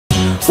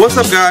What's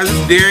up guys,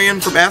 it's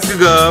Darian from Ask a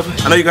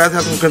Gov. I know you guys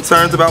have some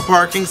concerns about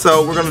parking,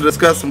 so we're going to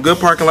discuss some good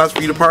parking lots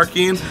for you to park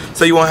in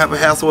so you won't have a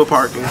hassle with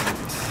parking.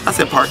 I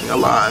said parking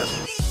alive.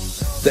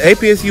 The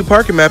APSU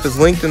parking map is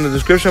linked in the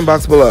description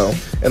box below,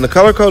 and the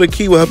color-coded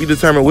key will help you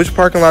determine which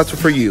parking lots are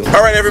for you.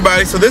 Alright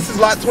everybody, so this is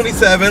lot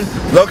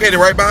 27, located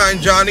right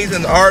behind Johnny's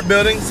in the Art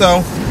Building,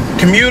 so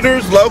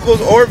commuters,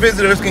 locals, or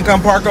visitors can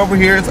come park over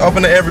here. It's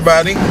open to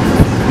everybody.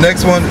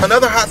 Next one,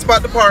 another hot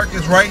spot to park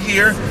is right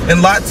here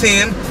in lot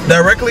 10,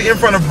 directly in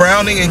front of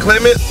Browning and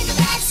Clement.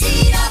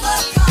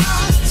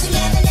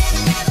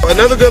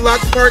 Another good lot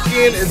to park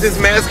in is this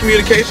mass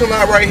communication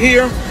lot right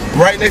here,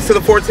 right next to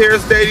the Forterra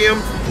Stadium,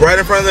 right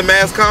in front of the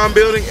MassCom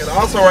building, and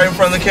also right in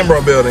front of the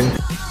Kimbrough building.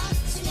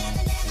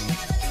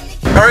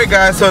 Alright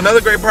guys, so another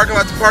great parking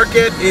lot to park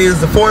at is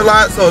the Foy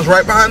lot, so it's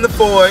right behind the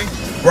Foy,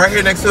 right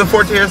here next to the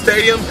Forterra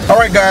Stadium.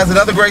 Alright guys,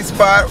 another great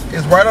spot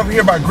is right over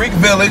here by Greek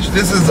Village.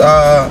 This is,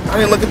 I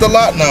didn't look at the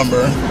lot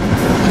number.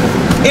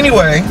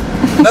 Anyway,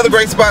 another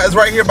great spot is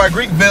right here by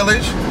Greek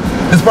Village.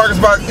 This parking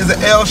spot is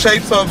an L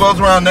shape, so it goes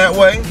around that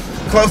way.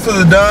 Close to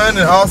the Dunn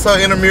and also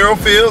intramural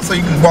field, so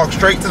you can walk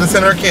straight to the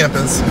center of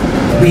campus.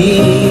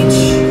 Reach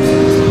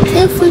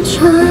if we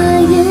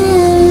try.